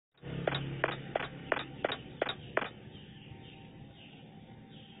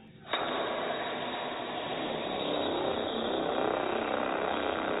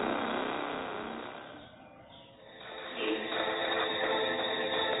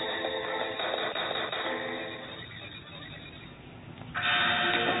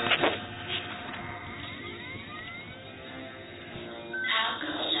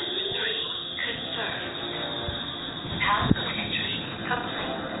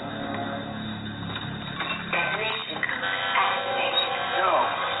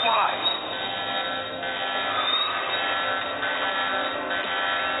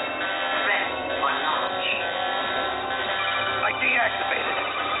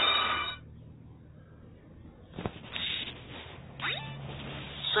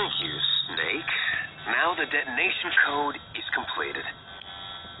detonation code is completed.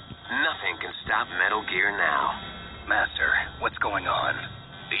 Nothing can stop Metal Gear now. Master, what's going on?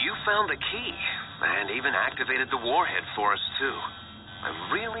 You found the key, and even activated the warhead for us, too. I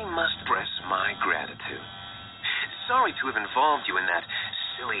really must express my gratitude. Sorry to have involved you in that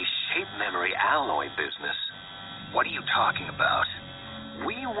silly shape memory alloy business. What are you talking about?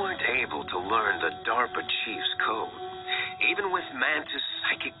 We weren't able to learn the DARPA chief's code. Even with Mantis'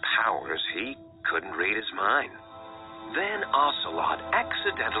 psychic powers, he couldn't read his mind. Then Ocelot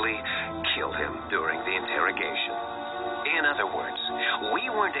accidentally killed him during the interrogation. In other words, we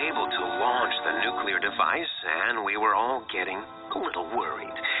weren't able to launch the nuclear device, and we were all getting a little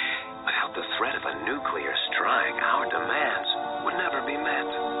worried. Without the threat of a nuclear strike, our demands would never be met.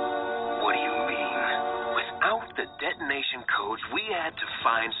 What do you mean? Without the detonation codes, we had to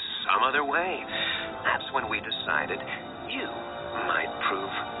find some other way. That's when we decided you might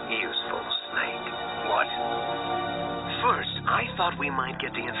prove useful, Snake. What? First, I thought we might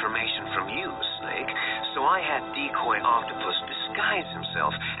get the information from you, Snake, so I had Decoy Octopus disguise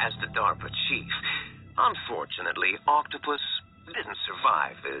himself as the DARPA chief. Unfortunately, Octopus didn't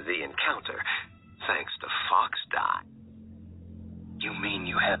survive the encounter, thanks to Fox Die. You mean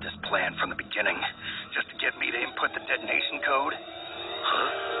you had this plan from the beginning, just to get me to input the detonation code? Huh?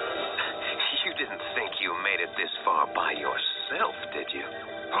 You didn't think you made it this far by yourself, did you?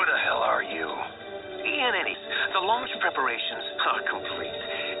 Who the hell are you? The launch preparations are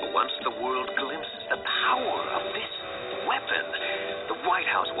complete. Once the world glimpses the power of this weapon, the White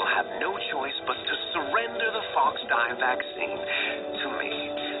House will have no choice but to surrender the Fox Die vaccine to me.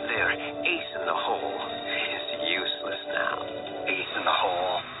 Their ace in the hole is useless now. Ace in the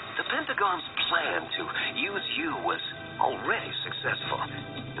hole? The Pentagon's plan to use you was already successful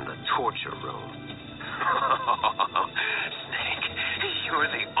in the torture room. Snake, you're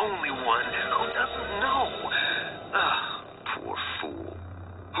the only one who doesn't know. Poor fool.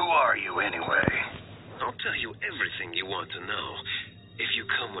 Who are you, anyway? I'll tell you everything you want to know. If you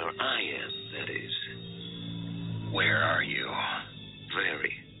come where I am, that is. Where are you?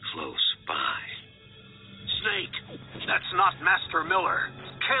 Very close by. Snake, that's not Master Miller.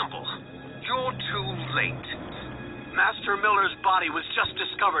 Campbell, you're too late. Master Miller's body was just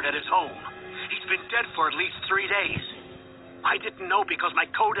discovered at his home. He's been dead for at least 3 days. I didn't know because my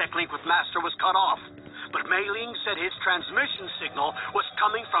codec link with Master was cut off. But Mei Ling said his transmission signal was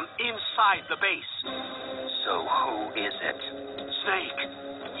coming from inside the base. So who is it? Snake,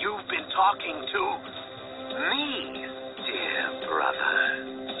 you've been talking to... Me, dear brother.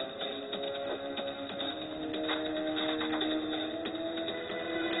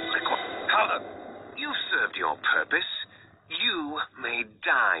 How the... You served your purpose. You may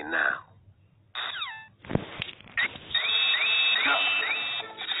die now.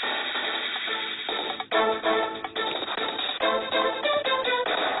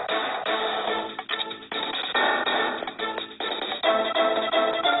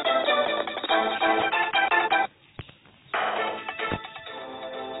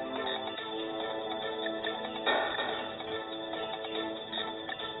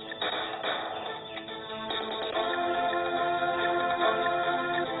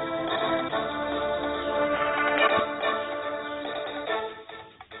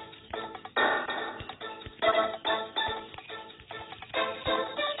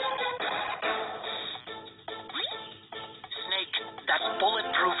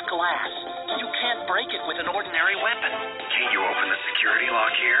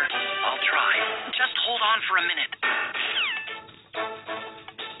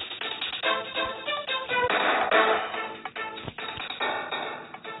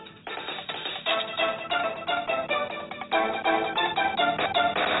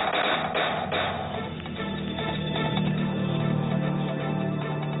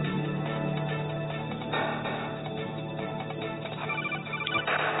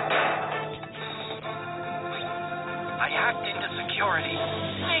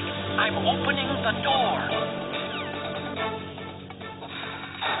 I'm opening the door.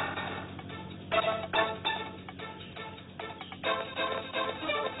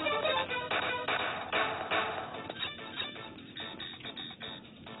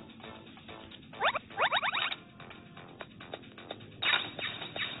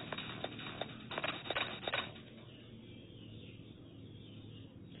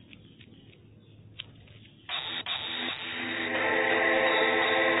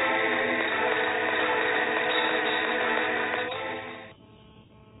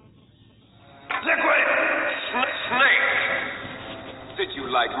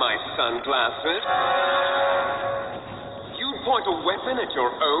 Like my sunglasses? You point a weapon at your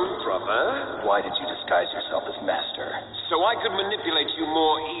own brother? Why did you disguise yourself as Master? So I could manipulate you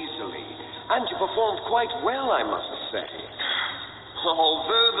more easily. And you performed quite well, I must say.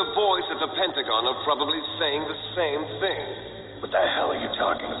 Although the boys at the Pentagon are probably saying the same thing. What the hell are you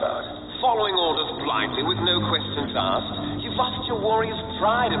talking about? Following orders blindly with no questions asked, you've lost your warrior's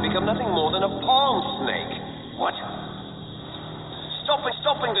pride and become nothing more than a palm snake. What?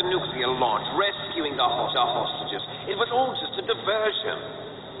 Stopping the nuclear launch, rescuing the hostages, it was all just a diversion.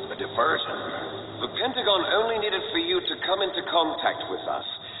 A diversion? The Pentagon only needed for you to come into contact with us.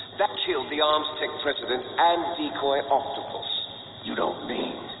 That killed the Armstech president and decoy octopus. You don't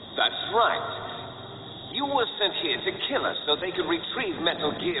mean... That's right. You were sent here to kill us so they could retrieve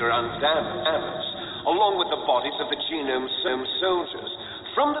Metal Gear undamaged, along with the bodies of the Genome soldiers.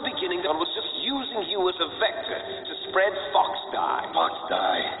 From the beginning, I was just using you as a vector to spread Fox Dye. Fox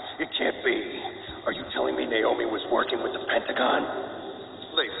Dye? It can't be. Are you telling me Naomi was working with the Pentagon?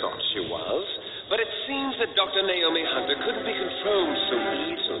 They thought she was, but it seems that Dr. Naomi Hunter couldn't be controlled so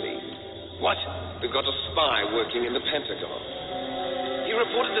easily. What? We've got a spy working in the Pentagon. He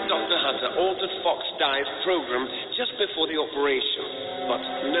reported that Dr. Hunter altered Fox Dye's program just before the operation, but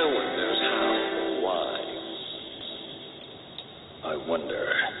no one knows how or why. I wonder.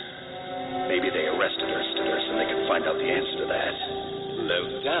 Maybe they arrested her so they could find out the answer to that. No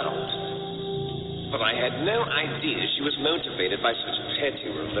doubt. But I had no idea she was motivated by such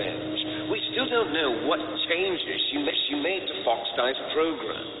petty revenge. We still don't know what changes she made to Fox Dye's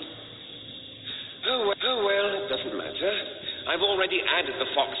program. Oh well, it doesn't matter. I've already added the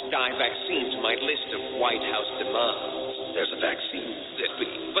Fox Dye vaccine to my list of White House demands. There's a vaccine?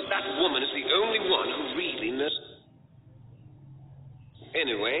 But that woman is the only one who really knows.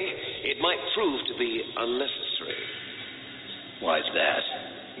 Anyway, it might prove to be unnecessary. Why's that?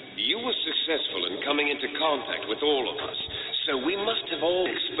 You were successful in coming into contact with all of us, so we must have all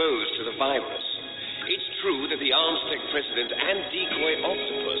been exposed to the virus. It's true that the Armstech president and decoy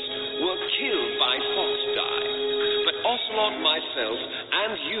octopus were killed by Fox Dye, but Ocelot, myself,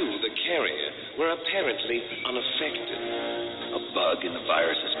 and you, the carrier, were apparently unaffected. A bug in the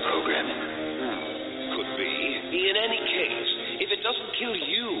virus's programming? Could be. In any case, if it doesn't kill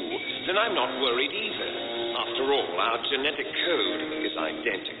you, then I'm not worried either. After all, our genetic code is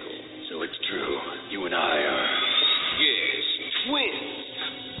identical. So it's true. You and I are... Yes, twins.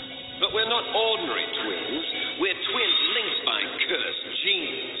 But we're not ordinary twins. We're twins linked by cursed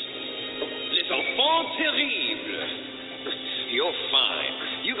genes. Les enfants terribles. You're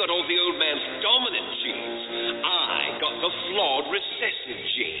fine. You got all the old man's dominant genes. I got the flawed recessive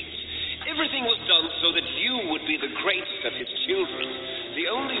genes. Everything was done so that you would be the greatest of his children. The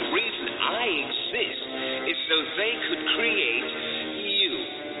only reason I exist is so they could create you.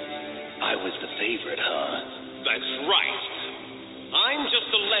 I was the favorite, huh? That's right. I'm just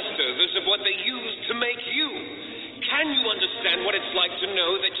the leftovers of what they used to make you. Can you understand what it's like to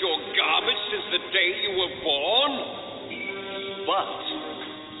know that you're garbage since the day you were born? But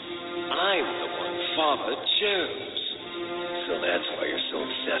I'm the one Father chose. So that's why you're so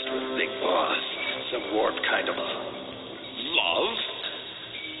obsessed with Big Boss. Some warped kind of love?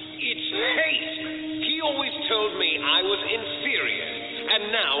 It's hate. He always told me I was inferior,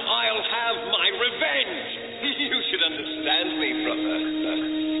 and now I'll have my revenge. You should understand me, brother.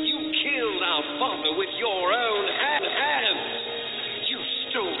 You killed our father with your own hands. You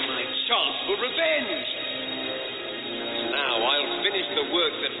stole my chance for revenge. Now I'll finish the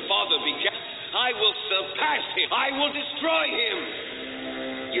work that Father began. I will surpass him. I will destroy him.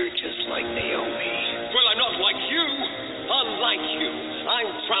 You're just like Naomi.